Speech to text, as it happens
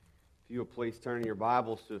you will please turn your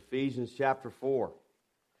Bibles to Ephesians chapter 4.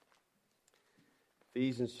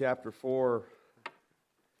 Ephesians chapter 4,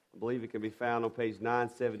 I believe it can be found on page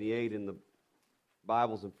 978 in the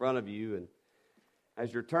Bibles in front of you. And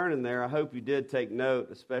as you're turning there, I hope you did take note,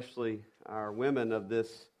 especially our women, of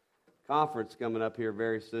this conference coming up here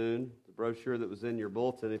very soon, the brochure that was in your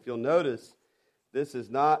bulletin. If you'll notice, this is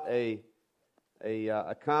not a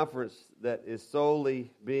conference that is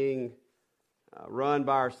solely being run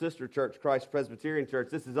by our sister church, Christ Presbyterian Church.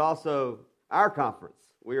 This is also our conference.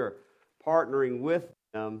 We are partnering with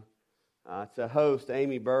them to host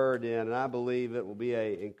Amy Bird in, and I believe it will be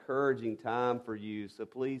an encouraging time for you. So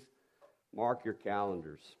please mark your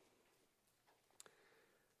calendars.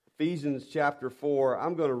 Ephesians chapter 4,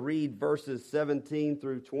 I'm going to read verses 17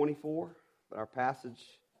 through 24, but our passage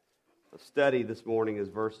of study this morning is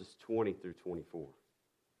verses 20 through 24.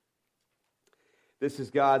 This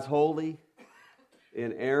is God's holy,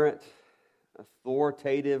 inerrant,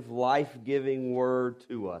 authoritative, life-giving word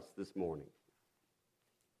to us this morning.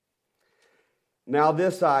 Now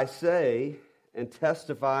this I say and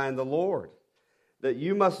testify in the Lord, that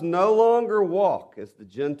you must no longer walk as the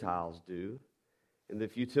Gentiles do, in the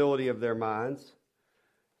futility of their minds.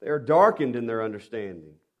 They are darkened in their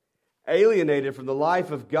understanding, alienated from the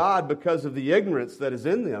life of God because of the ignorance that is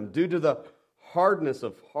in them, due to the hardness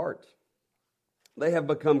of heart. They have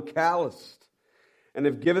become calloused and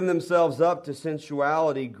have given themselves up to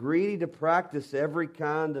sensuality, greedy to practice every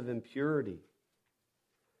kind of impurity.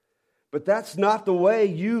 But that's not the way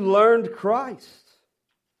you learned Christ.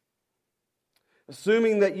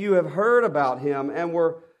 Assuming that you have heard about Him and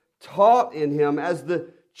were taught in Him as the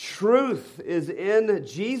truth is in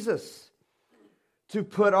Jesus, to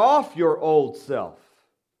put off your old self,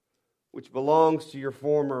 which belongs to your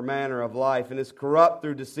former manner of life and is corrupt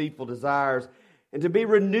through deceitful desires, and to be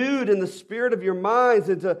renewed in the spirit of your minds,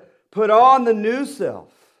 and to put on the new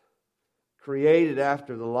self, created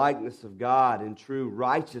after the likeness of God in true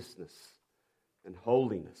righteousness and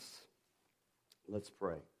holiness. Let's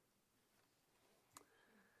pray.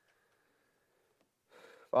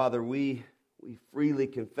 Father, we freely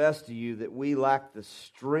confess to you that we lack the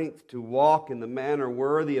strength to walk in the manner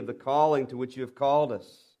worthy of the calling to which you have called us.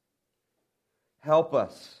 Help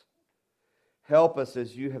us. Help us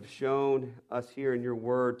as you have shown us here in your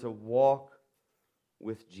word to walk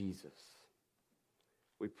with Jesus.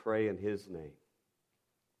 We pray in His name.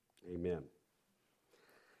 Amen.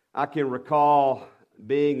 I can recall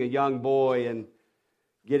being a young boy and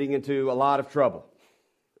getting into a lot of trouble.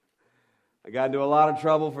 I got into a lot of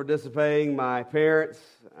trouble for disobeying my parents.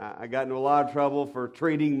 I got into a lot of trouble for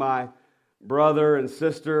treating my brother and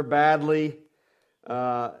sister badly.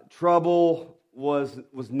 Trouble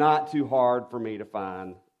was not too hard for me to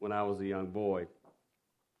find when I was a young boy.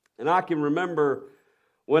 And I can remember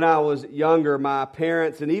when I was younger, my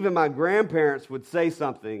parents and even my grandparents would say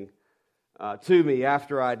something to me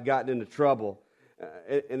after I'd gotten into trouble.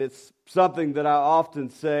 And it's something that I often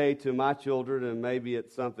say to my children, and maybe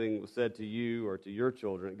it's something said to you or to your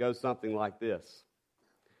children. It goes something like this: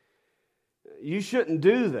 you shouldn't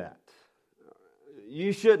do that.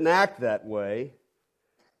 You shouldn't act that way,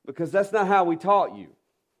 because that's not how we taught you.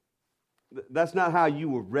 That's not how you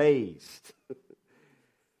were raised.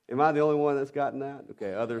 Am I the only one that's gotten that?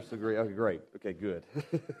 Okay, others agree. Okay, great. Okay, good.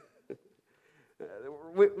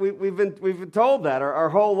 We've been told that our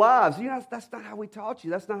whole lives. You know, that's not how we taught you.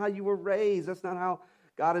 That's not how you were raised. That's not how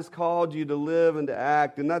God has called you to live and to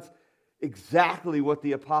act. And that's exactly what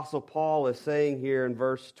the Apostle Paul is saying here in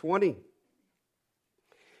verse 20.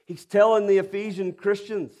 He's telling the Ephesian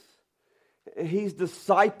Christians, he's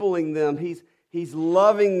discipling them, he's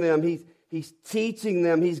loving them, he's teaching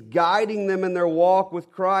them, he's guiding them in their walk with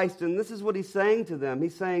Christ. And this is what he's saying to them.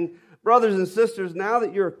 He's saying, brothers and sisters, now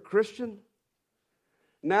that you're a Christian,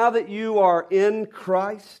 now that you are in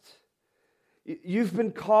Christ, you've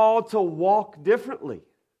been called to walk differently.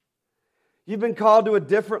 You've been called to a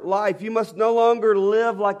different life. You must no longer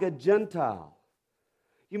live like a Gentile.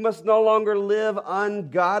 You must no longer live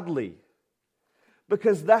ungodly,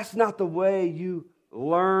 because that's not the way you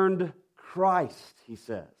learned Christ, he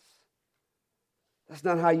says. That's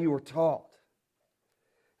not how you were taught.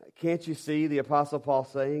 Can't you see the Apostle Paul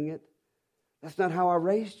saying it? That's not how I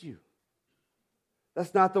raised you.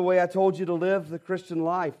 That's not the way I told you to live the Christian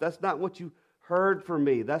life. That's not what you heard from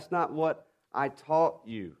me. That's not what I taught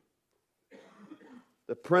you.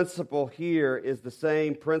 The principle here is the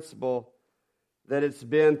same principle that it's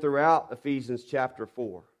been throughout Ephesians chapter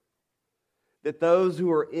 4. That those who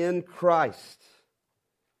are in Christ,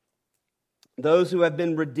 those who have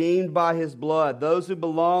been redeemed by His blood, those who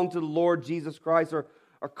belong to the Lord Jesus Christ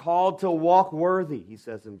are are called to walk worthy, he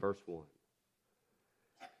says in verse 1.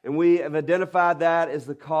 And we have identified that as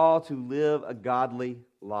the call to live a godly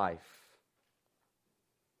life.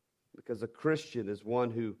 Because a Christian is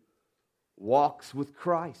one who walks with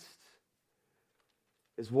Christ,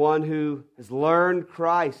 is one who has learned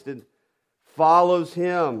Christ and follows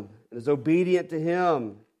Him and is obedient to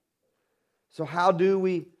Him. So how do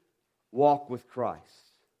we walk with Christ?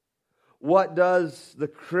 What does the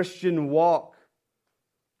Christian walk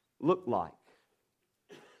look like?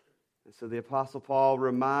 And so the Apostle Paul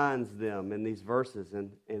reminds them in these verses,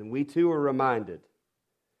 and we too are reminded.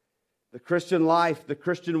 The Christian life, the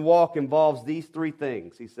Christian walk involves these three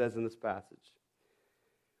things, he says in this passage.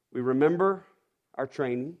 We remember our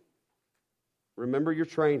training. Remember your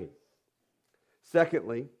training.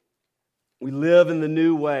 Secondly, we live in the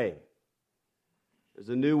new way. There's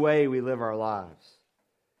a new way we live our lives.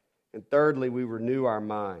 And thirdly, we renew our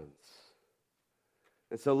minds.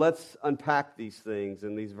 And so let's unpack these things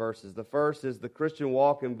in these verses. The first is the Christian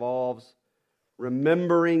walk involves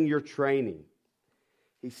remembering your training.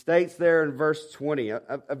 He states there in verse 20,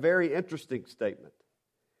 a very interesting statement.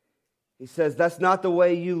 He says, that's not the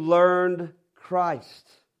way you learned Christ.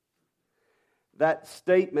 That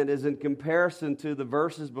statement is in comparison to the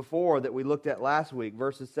verses before that we looked at last week,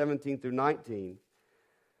 verses 17 through 19,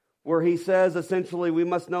 where he says essentially we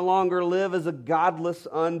must no longer live as a godless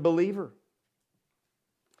unbeliever.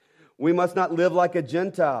 We must not live like a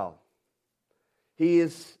Gentile. He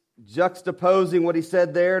is juxtaposing what he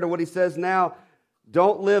said there to what he says now.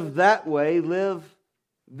 Don't live that way, live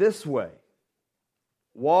this way.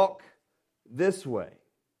 Walk this way.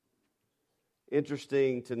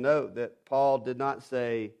 Interesting to note that Paul did not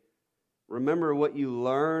say, remember what you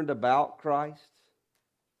learned about Christ.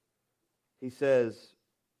 He says,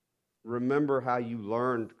 remember how you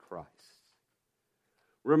learned Christ.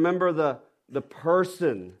 Remember the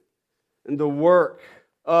person and the work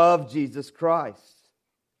of Jesus Christ.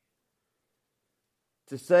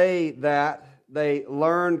 To say that they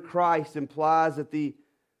learned Christ implies that the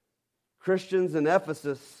Christians in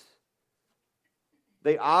Ephesus,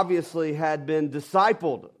 they obviously had been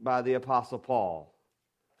discipled by the Apostle Paul.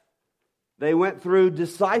 They went through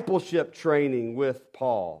discipleship training with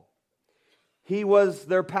Paul. He was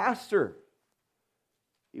their pastor.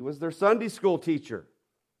 He was their Sunday school teacher.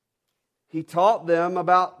 He taught them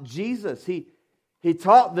about Jesus. He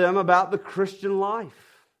taught them about the Christian life.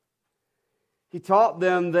 He taught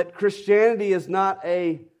them that Christianity is not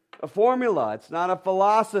a formula. It's not a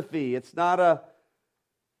philosophy. It's not a,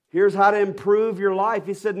 here's how to improve your life.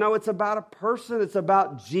 He said, no, it's about a person. It's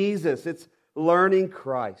about Jesus. It's learning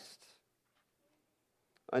Christ.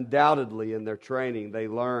 Undoubtedly, in their training, they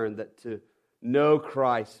learned that to know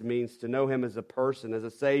Christ means to know Him as a person, as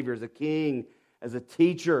a Savior, as a King, as a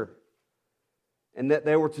teacher, and that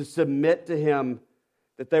they were to submit to Him,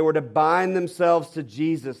 that they were to bind themselves to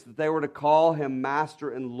Jesus, that they were to call Him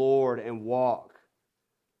Master and Lord and walk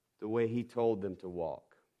the way He told them to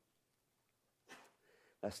walk.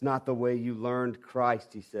 That's not the way you learned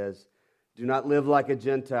Christ, he says. Do not live like a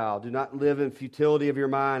Gentile. Do not live in futility of your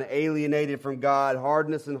mind, alienated from God,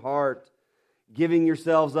 hardness in heart, giving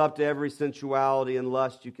yourselves up to every sensuality and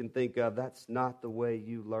lust you can think of. That's not the way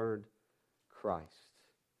you learned Christ.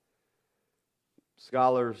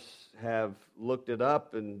 Scholars have looked it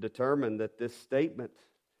up and determined that this statement,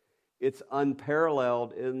 it's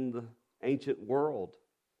unparalleled in the ancient world.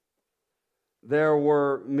 There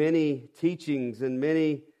were many teachings and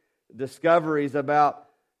many discoveries about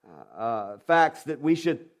facts that we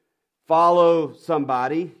should follow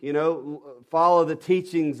somebody, follow the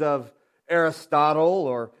teachings of Aristotle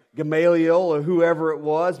or Gamaliel or whoever it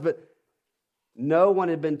was, but no one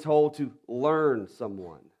had been told to learn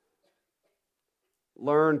someone.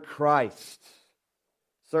 Learn Christ.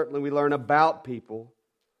 Certainly we learn about people,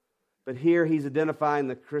 but here he's identifying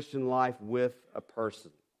the Christian life with a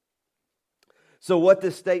person. So what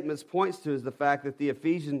this statement points to is the fact that the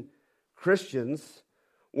Ephesian Christians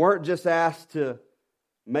weren't just asked to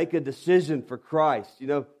make a decision for Christ.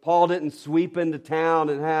 Paul didn't sweep into town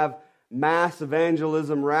and have mass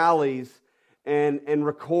evangelism rallies and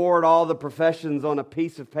record all the professions on a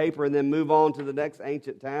piece of paper and then move on to the next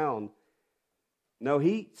ancient town. No,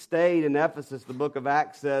 he stayed in Ephesus, the book of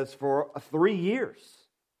Acts says, for 3 years.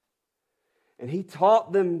 And he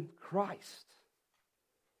taught them Christ.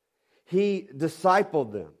 He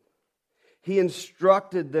discipled them. He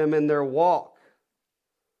instructed them in their walk.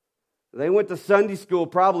 They went to Sunday school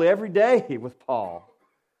probably every day with Paul.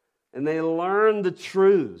 And they learned the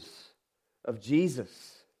truths of Jesus.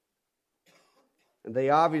 And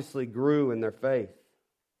they obviously grew in their faith.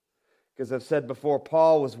 Because I've said before,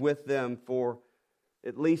 Paul was with them for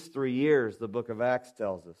at least 3 years, the book of Acts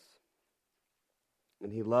tells us.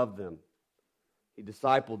 And he loved them. He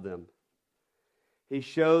discipled them. He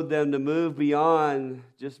showed them to move beyond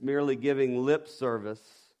just merely giving lip service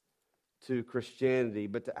to Christianity,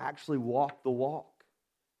 but to actually walk the walk.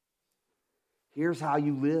 Here's how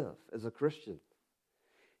you live as a Christian.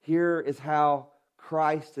 Here is how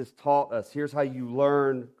Christ has taught us. Here's how you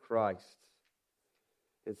learn Christ.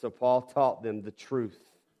 And so Paul taught them the truth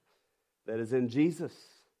that is in Jesus.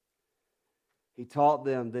 He taught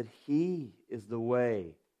them that He is the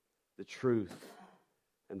way, the truth,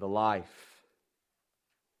 and the life.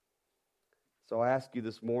 So I ask you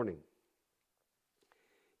this morning,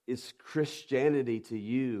 is Christianity to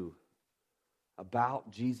you about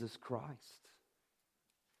Jesus Christ?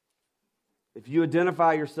 If you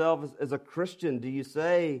identify yourself as a Christian, do you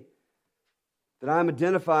say that I'm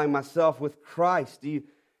identifying myself with Christ? Do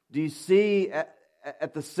you see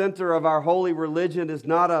at the center of our holy religion is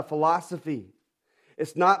not a philosophy?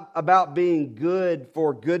 It's not about being good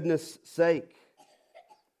for goodness' sake.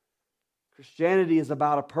 Christianity is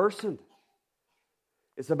about a person.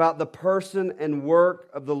 It's about the person and work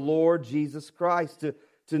of the Lord Jesus Christ,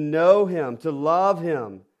 to know Him, to love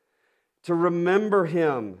Him, to remember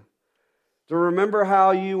Him, to remember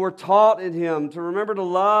how you were taught in Him, to remember to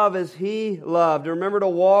love as He loved, to remember to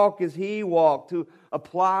walk as He walked, to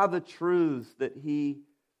apply the truths that He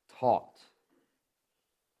taught.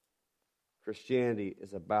 Christianity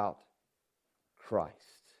is about Christ.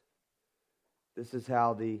 This is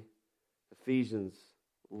how the Ephesians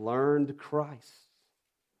learned Christ.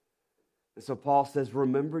 And so Paul says,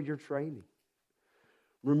 remember your training.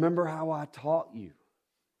 Remember how I taught you.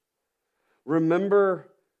 Remember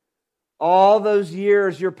all those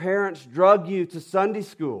years your parents drug you to Sunday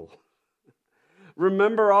school.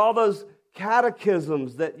 Remember all those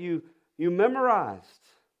catechisms that you memorized.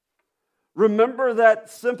 Remember that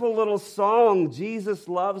simple little song, Jesus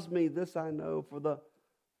loves me, this I know, for the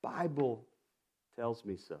Bible tells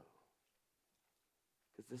me so.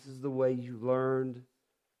 Because this is the way you learned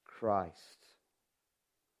Christ.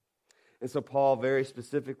 And so Paul very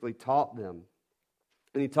specifically taught them.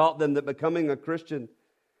 And he taught them that becoming a Christian,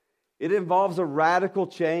 it involves a radical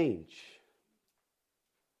change.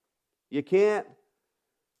 You can't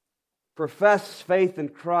profess faith in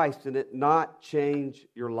Christ and it not change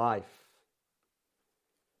your life.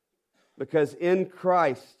 Because in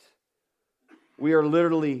Christ, we are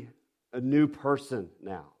literally a new person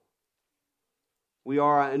now. We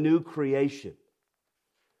are a new creation.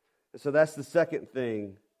 And so that's the second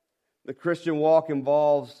thing. The Christian walk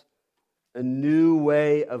involves a new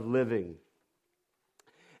way of living.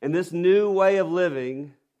 And this new way of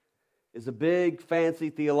living is a big,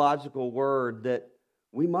 fancy theological word that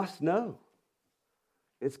we must know.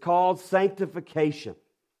 It's called sanctification.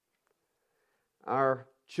 Our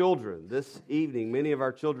children, this evening, many of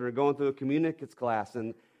our children are going through a communicants class,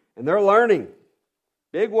 and they're learning.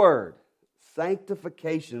 Big word,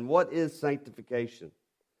 sanctification. What is sanctification?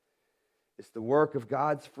 It's the work of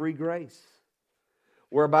God's free grace,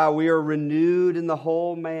 whereby we are renewed in the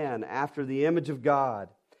whole man after the image of God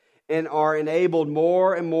and are enabled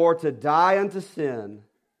more and more to die unto sin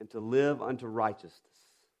and to live unto righteousness.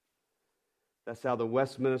 That's how the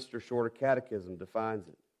Westminster Shorter Catechism defines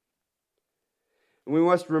it. And we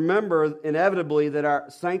must remember inevitably that our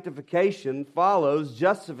sanctification follows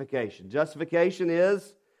justification. Justification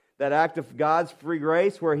is that act of God's free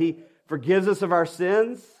grace where He forgives us of our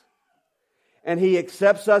sins and He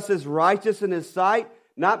accepts us as righteous in His sight,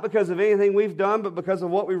 not because of anything we've done, but because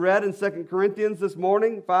of what we read in 2 Corinthians this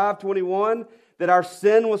morning, 5:21, that our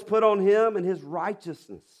sin was put on Him and His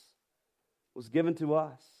righteousness was given to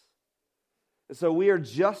us. And so we are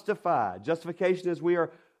justified. Justification is we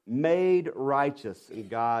are made righteous in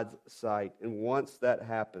God's sight. And once that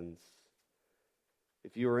happens,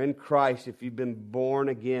 if you are in Christ, if you've been born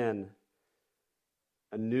again,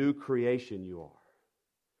 a new creation you are.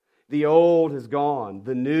 The old has gone.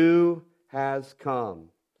 The new has come.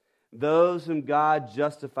 Those whom God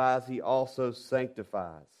justifies, He also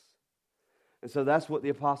sanctifies. And so that's what the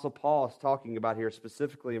Apostle Paul is talking about here,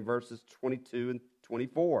 specifically in verses 22 and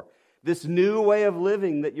 24. This new way of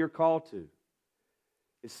living that you're called to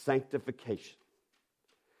is sanctification.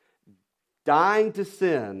 Dying to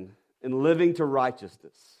sin and living to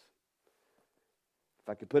righteousness. If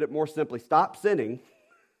I could put it more simply, stop sinning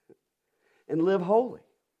and live holy.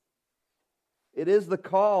 It is the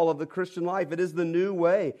call of the Christian life. It is the new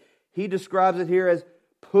way. He describes it here as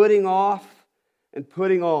putting off and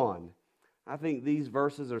putting on. I think these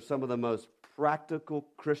verses are some of the most practical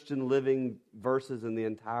Christian living verses in the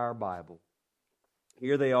entire Bible.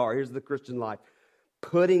 Here they are. Here's the Christian life.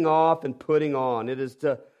 putting off and putting on. It is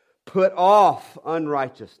to put off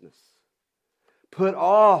unrighteousness. Put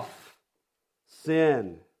off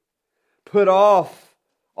sin. Put off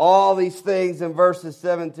all these things in verses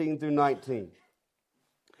 17 through 19.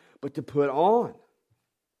 But to put on,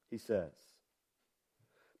 he says.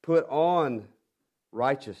 Put on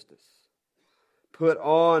righteousness. Put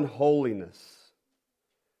on holiness.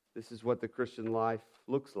 This is what the Christian life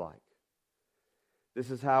looks like.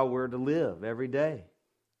 This is how we're to live every day.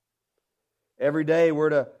 Every day we're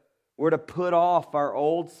to put off our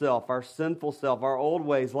old self, our sinful self, our old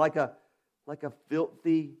ways, like a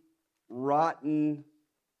filthy, rotten,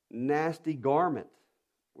 nasty garment.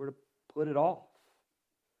 We're to put it off.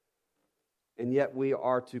 And yet we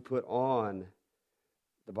are to put on,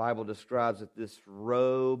 the Bible describes it, this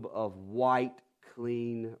robe of white,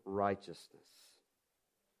 clean righteousness.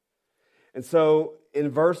 And so in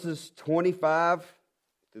verses 25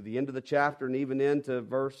 to the end of the chapter and even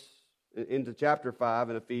into chapter 5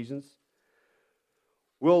 in Ephesians,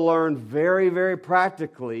 we'll learn very, very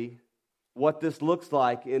practically what this looks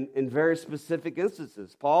like in very specific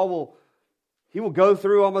instances. Paul will go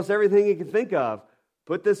through almost everything he can think of.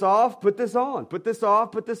 Put this off, put this on. Put this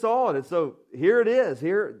off, put this on. And so here it is,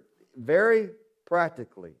 here very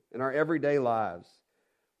practically in our everyday lives.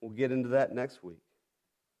 We'll get into that next week.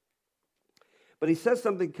 But he says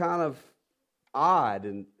something kind of odd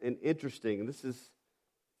and interesting. And this is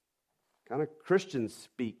kind of Christian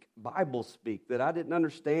speak, Bible speak, that I didn't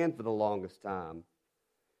understand for the longest time.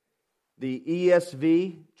 The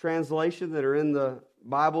ESV translation that are in the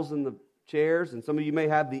Bibles in the chairs, and some of you may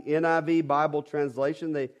have the NIV Bible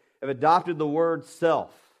translation, they have adopted the word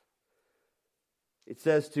self. It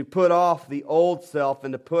says to put off the old self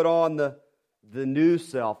and to put on the new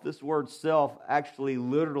self. This word self actually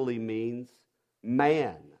literally means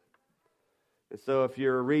man. And so if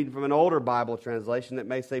you're reading from an older Bible translation, it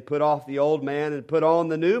may say put off the old man and put on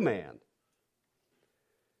the new man.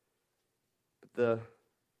 But the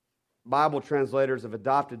Bible translators have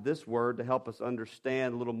adopted this word to help us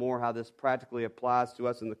understand a little more how this practically applies to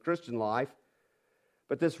us in the Christian life.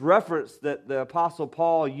 But this reference that the Apostle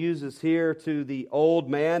Paul uses here to the old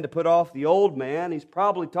man, to put off the old man, he's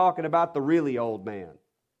probably talking about the really old man,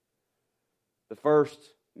 the first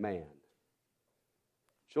man.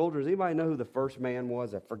 Children, does anybody know who the first man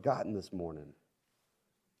was? I've forgotten this morning.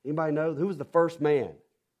 Anybody know? Who was the first man?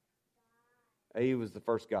 He was the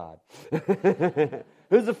first God.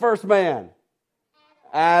 Who's the first man?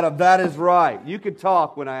 Adam. That is right. You can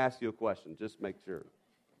talk when I ask you a question. Just make sure.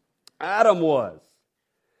 Adam was.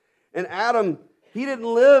 And Adam, he didn't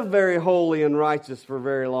live very holy and righteous for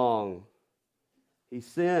very long. He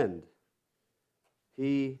sinned.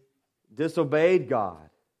 He disobeyed God.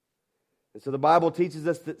 And so the Bible teaches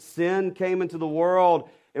us that sin came into the world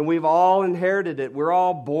and we've all inherited it. We're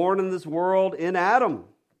all born in this world in Adam.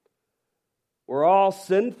 We're all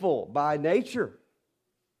sinful by nature.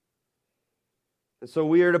 And so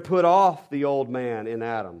we are to put off the old man in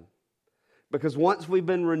Adam. Because once we've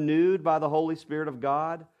been renewed by the Holy Spirit of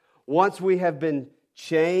God, once we have been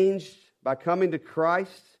changed by coming to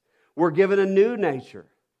Christ, we're given a new nature.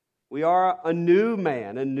 We are a new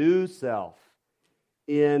man, a new self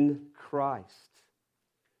in Christ.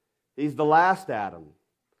 He's the last Adam.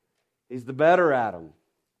 He's the better Adam.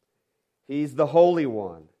 He's the Holy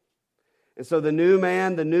One. And so the new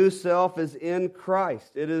man, the new self is in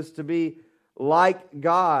Christ. It is to be like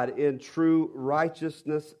God in true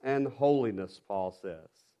righteousness and holiness, Paul says.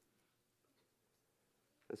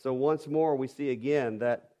 And so once more we see again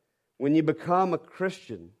that when you become a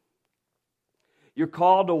Christian, you're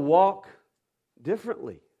called to walk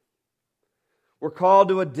differently. We're called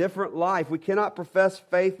to a different life. We cannot profess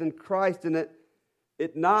faith in Christ and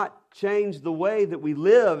it not change the way that we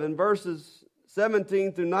live. In verses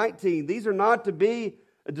 17 through 19, these are not to be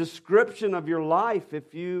a description of your life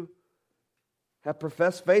if you have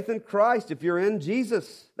professed faith in Christ, if you're in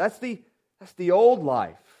Jesus. That's the old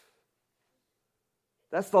life.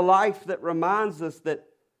 That's the life that reminds us that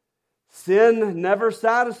sin never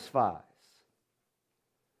satisfies.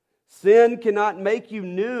 Sin cannot make you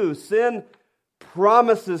new. Sin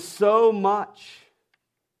promises so much,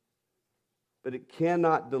 but it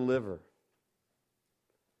cannot deliver.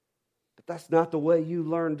 But that's not the way you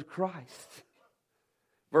learned Christ.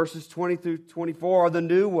 Verses 20 through 24 are the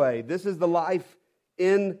new way. This is the life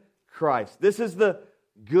in Christ. This is the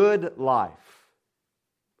good life.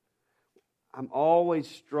 I'm always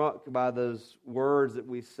struck by those words that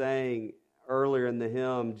we sang earlier in the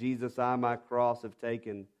hymn, Jesus, I my cross have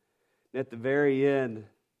taken. And at the very end,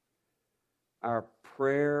 our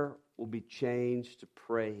prayer will be changed to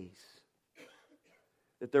praise.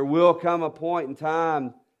 that there will come a point in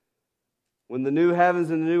time when the new heavens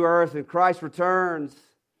and the new earth and Christ returns,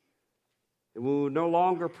 and we will no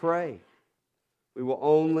longer pray. We will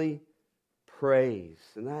only praise.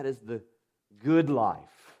 And that is the good life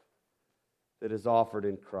that is offered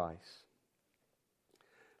in Christ.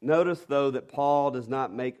 Notice, though, that Paul does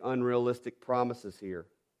not make unrealistic promises here.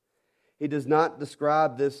 He does not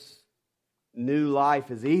describe this new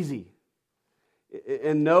life as easy.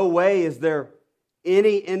 In no way is there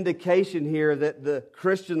any indication here that the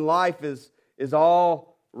Christian life is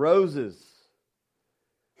all roses.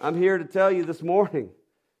 I'm here to tell you this morning,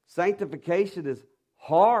 sanctification is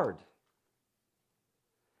hard.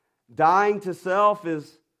 Dying to self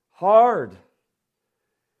is hard.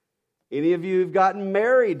 Any of you who've gotten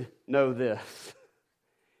married know this.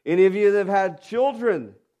 Any of you that have had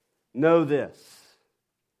children know this.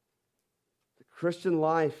 The Christian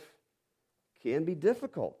life can be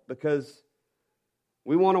difficult because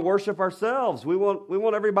we want to worship ourselves. We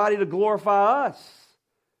want everybody to glorify us.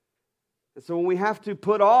 And so when we have to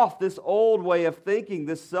put off this old way of thinking,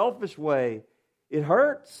 this selfish way, it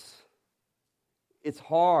hurts. It's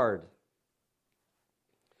hard.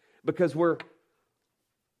 Because we're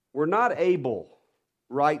not able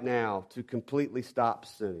right now to completely stop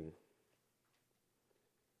sinning.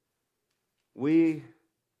 We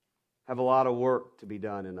have a lot of work to be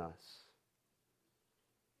done in us.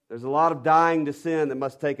 There's a lot of dying to sin that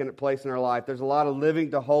must take place in our life. There's a lot of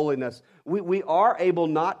living to holiness. We are able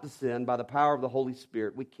not to sin by the power of the Holy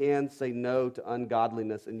Spirit. We can say no to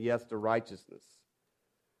ungodliness and yes to righteousness.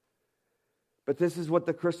 But this is what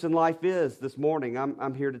the Christian life is this morning.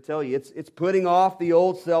 I'm here to tell you. It's putting off the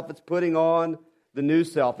old self. It's putting on the new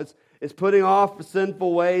self. It's putting off the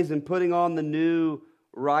sinful ways and putting on the new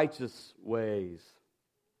righteous ways.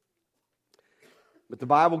 But the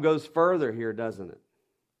Bible goes further here, doesn't it?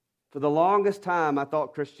 For the longest time, I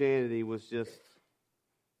thought Christianity was just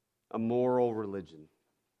a moral religion.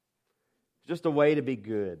 Just a way to be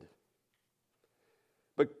good.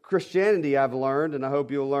 But Christianity, I've learned, and I hope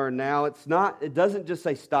you'll learn now, it doesn't just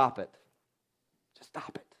say stop it. Just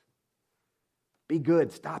stop it. Be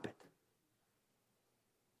good, stop it.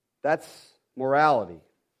 That's morality.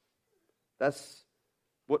 That's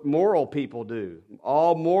what moral people do.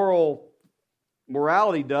 All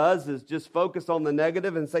morality does is just focus on the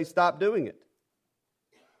negative and say stop doing it.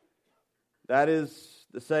 That is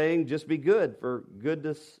the saying, just be good for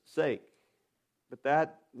goodness' sake. But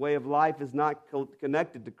that way of life is not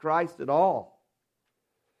connected to Christ at all.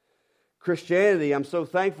 Christianity, I'm so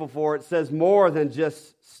thankful for it, says more than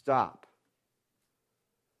just stop.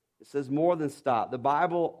 It says more than stop. The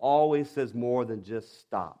Bible always says more than just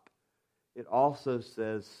stop. It also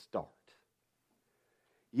says start.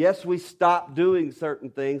 Yes, we stop doing certain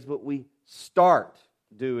things, but we start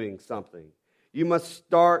doing something. You must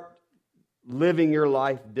start living your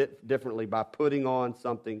life differently by putting on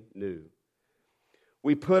something new.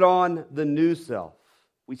 We put on the new self.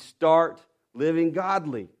 We start living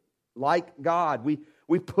godly, like God.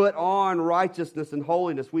 We put on righteousness and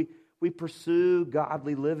holiness. We pursue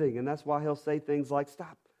godly living, and that's why he'll say things like,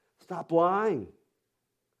 stop lying,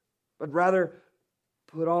 but rather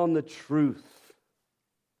put on the truth.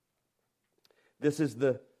 This is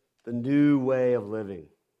the new way of living.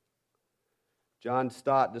 John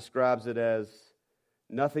Stott describes it as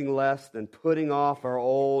nothing less than putting off our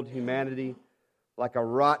old humanity like a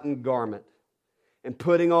rotten garment and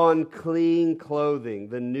putting on clean clothing,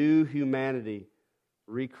 the new humanity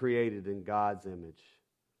recreated in God's image.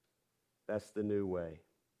 That's the new way.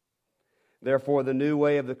 Therefore, the new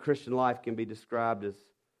way of the Christian life can be described as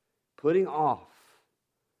putting off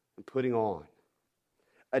and putting on.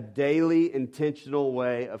 A daily, intentional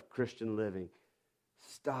way of Christian living.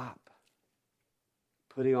 Stop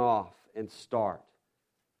putting off and start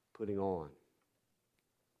putting on.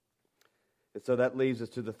 And so that leads us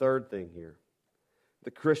to the third thing here.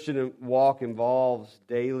 The Christian walk involves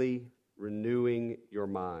daily renewing your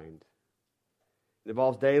mind. It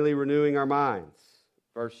involves daily renewing our minds.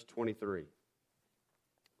 Verse 23.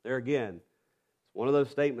 There again, it's one of those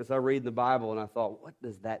statements I read in the Bible and I thought, what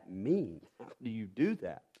does that mean? How do you do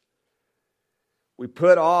that? We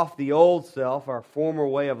put off the old self, our former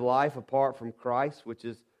way of life apart from Christ, which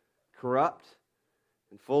is corrupt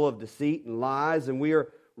and full of deceit and lies, and we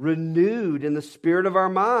are renewed in the spirit of our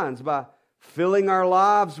minds by filling our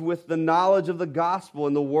lives with the knowledge of the gospel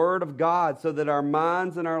and the word of God so that our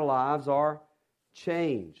minds and our lives are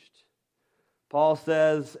changed. Paul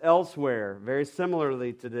says elsewhere, very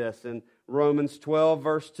similarly to this, in Romans 12,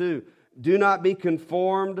 verse 2, do not be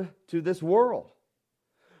conformed to this world,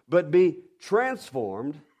 but be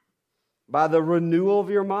transformed by the renewal of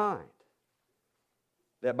your mind.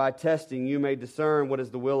 that by testing you may discern what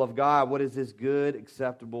is the will of God, what is His good,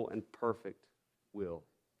 acceptable, and perfect will.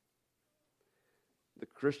 The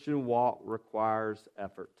Christian walk requires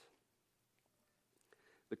effort.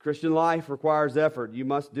 The Christian life requires effort. You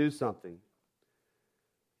must do something.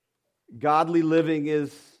 Godly living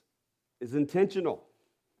is intentional.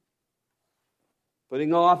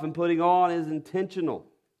 Putting off and putting on is intentional.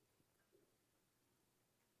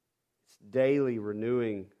 It's daily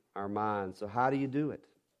renewing our minds. So how do you do it?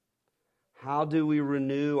 How do we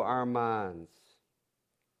renew our minds?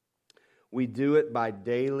 We do it by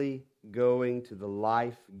daily going to the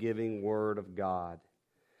life-giving Word of God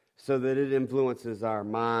so that it influences our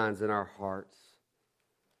minds and our hearts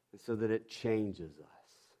and so that it changes us.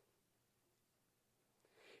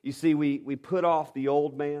 You see, we put off the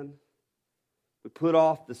old man. We put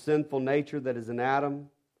off the sinful nature that is in Adam,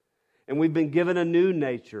 and we've been given a new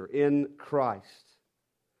nature in Christ.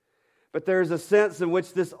 But there's a sense in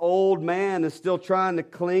which this old man is still trying to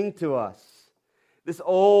cling to us. This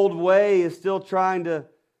old way is still trying to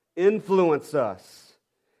influence us.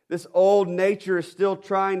 This old nature is still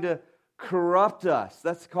trying to corrupt us.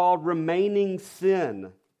 That's called remaining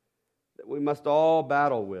sin that we must all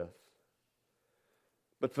battle with.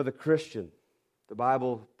 But for the Christian, the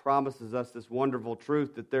Bible promises us this wonderful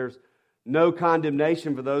truth that there's no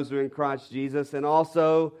condemnation for those who are in Christ Jesus, and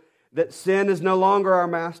also that sin is no longer our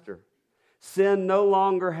master. Sin no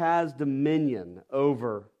longer has dominion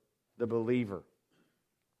over the believer.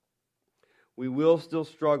 We will still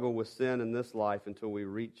struggle with sin in this life until we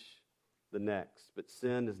reach the next, but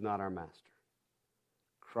sin is not our master.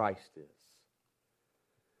 Christ is.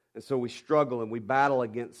 And so we struggle and we battle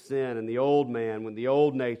against sin and the old man with the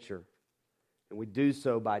old nature, and we do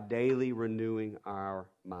so by daily renewing our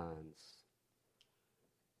minds.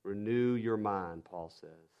 Renew your mind, Paul says.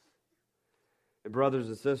 And brothers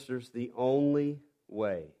and sisters, the only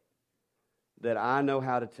way that I know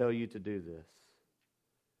how to tell you to do this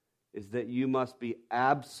is that you must be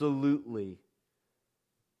absolutely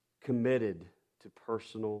committed to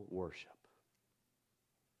personal worship.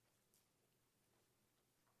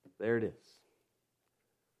 There it is.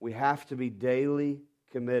 We have to be daily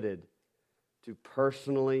committed to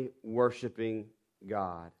personally worshiping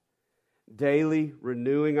God. Daily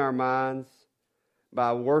renewing our minds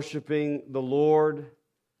by worshiping the Lord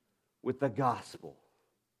with the gospel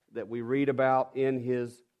that we read about in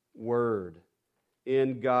His Word,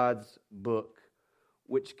 in God's book,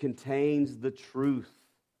 which contains the truth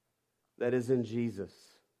that is in Jesus.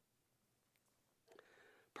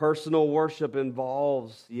 Personal worship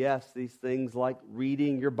involves, yes, these things like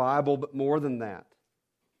reading your Bible, but more than that.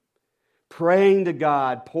 Praying to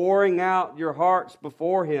God, pouring out your hearts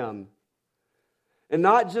before Him. And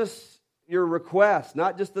not just your requests,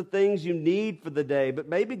 not just the things you need for the day, but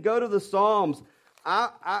maybe go to the Psalms.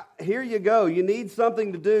 Here you go. You need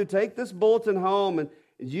something to do. Take this bulletin home and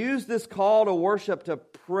use this call to worship to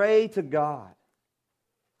pray to God,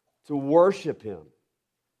 to worship Him.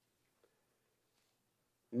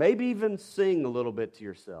 Maybe even sing a little bit to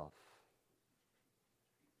yourself.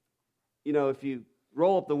 You know, if you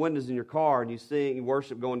roll up the windows in your car and you sing, you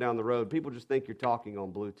worship going down the road, people just think you're talking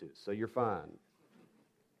on Bluetooth, so you're fine.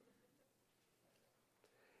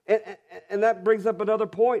 And that brings up another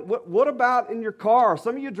point. What about in your car?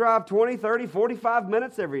 Some of you drive 20, 30, 45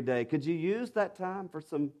 minutes every day. Could you use that time for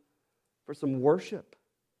some worship?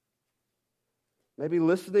 Maybe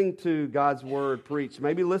listening to God's Word preached.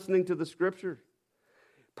 Maybe listening to the Scripture.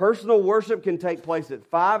 Personal worship can take place at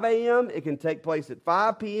 5 a.m. It can take place at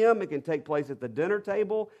 5 p.m. It can take place at the dinner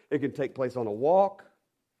table. It can take place on a walk.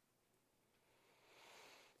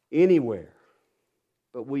 Anywhere.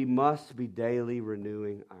 But we must be daily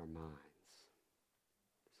renewing our minds.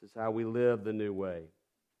 This is how we live the new way.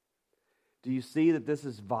 Do you see that this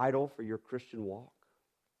is vital for your Christian walk?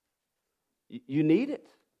 You need it.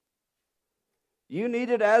 You need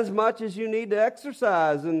it as much as you need to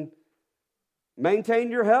exercise and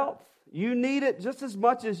maintain your health. You need it just as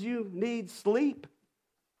much as you need sleep.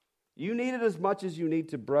 You need it as much as you need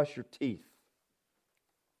to brush your teeth.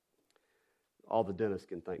 All the dentists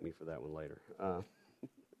can thank me for that one later.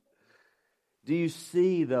 Do you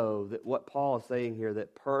see, though, that what Paul is saying here,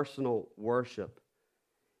 that personal worship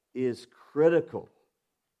is critical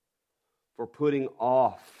for putting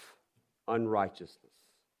off unrighteousness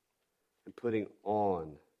and putting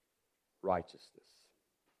on righteousness?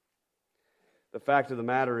 The fact of the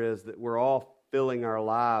matter is that we're all filling our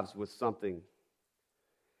lives with something.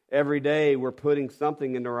 Every day we're putting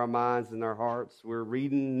something into our minds and our hearts. We're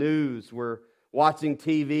reading news. We're watching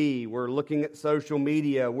TV. We're looking at social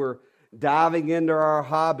media. We're diving into our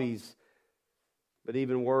hobbies. But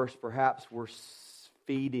even worse, perhaps we're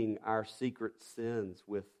feeding our secret sins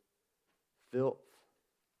with filth.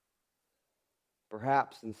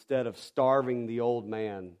 Perhaps instead of starving the old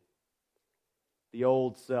man, the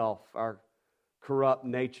old self, our corrupt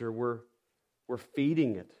nature, we're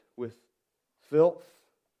feeding it with filth.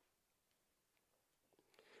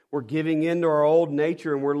 We're giving in to our old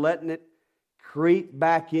nature and we're letting it creep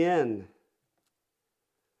back in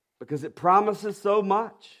because it promises so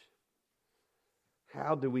much.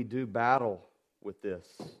 How do we do battle with this?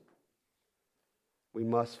 We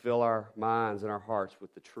must fill our minds and our hearts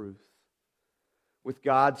with the truth, with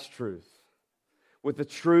God's truth, with the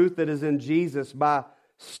truth that is in Jesus by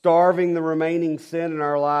starving the remaining sin in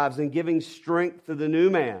our lives and giving strength to the new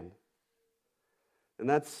man. And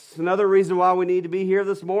that's another reason why we need to be here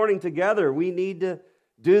this morning together. We need to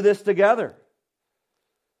do this together.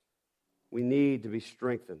 We need to be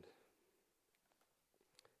strengthened.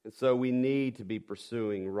 And so we need to be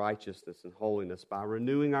pursuing righteousness and holiness by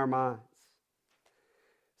renewing our minds.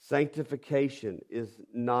 Sanctification is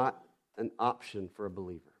not an option for a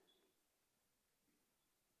believer.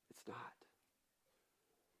 It's not.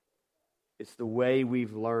 It's the way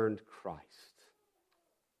we've learned Christ.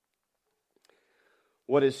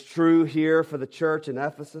 What is true here for the church in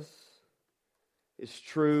Ephesus is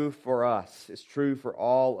true for us. It's true for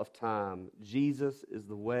all of time. Jesus is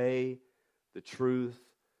the way, the truth,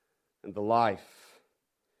 and the life.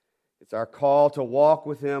 It's our call to walk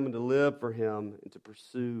with Him and to live for Him and to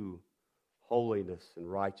pursue holiness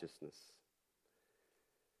and righteousness.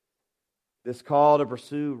 This call to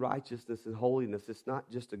pursue righteousness and holiness, it's not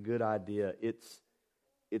just a good idea. It's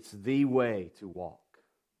the way to walk.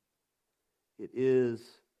 It is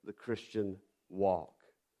the Christian walk.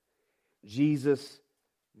 Jesus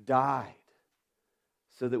died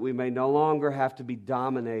so that we may no longer have to be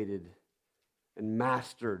dominated and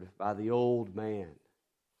mastered by the old man.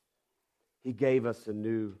 He gave us a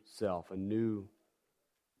new self, a new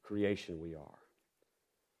creation we are.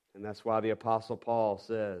 And that's why the Apostle Paul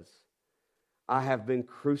says, I have been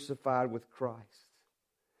crucified with Christ.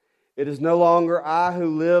 It is no longer I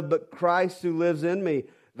who live, but Christ who lives in me.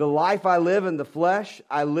 The life I live in the flesh,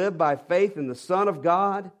 I live by faith in the Son of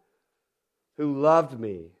God who loved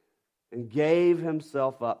me and gave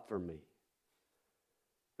Himself up for me.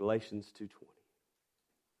 Galatians 2:20.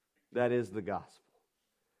 That is the gospel.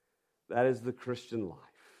 That is the Christian life.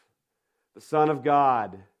 The Son of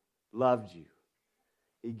God loved you.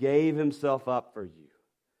 He gave Himself up for you.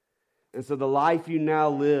 And so the life you now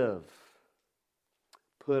live,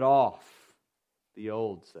 put off the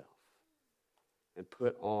old self and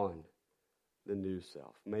put on the new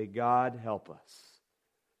self. May God help us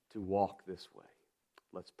to walk this way.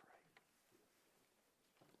 Let's pray.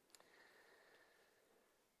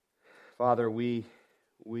 Father, we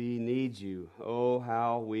need you. Oh,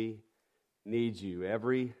 how we need you.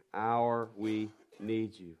 Every hour we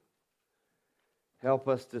need you. Help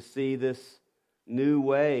us to see this new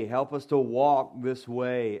way. Help us to walk this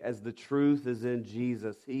way as the truth is in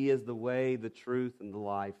Jesus. He is the way, the truth, and the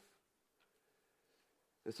life.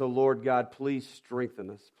 And so, Lord God, please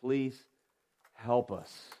strengthen us. Please help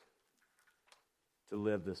us to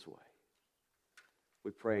live this way.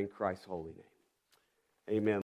 We pray in Christ's holy name. Amen.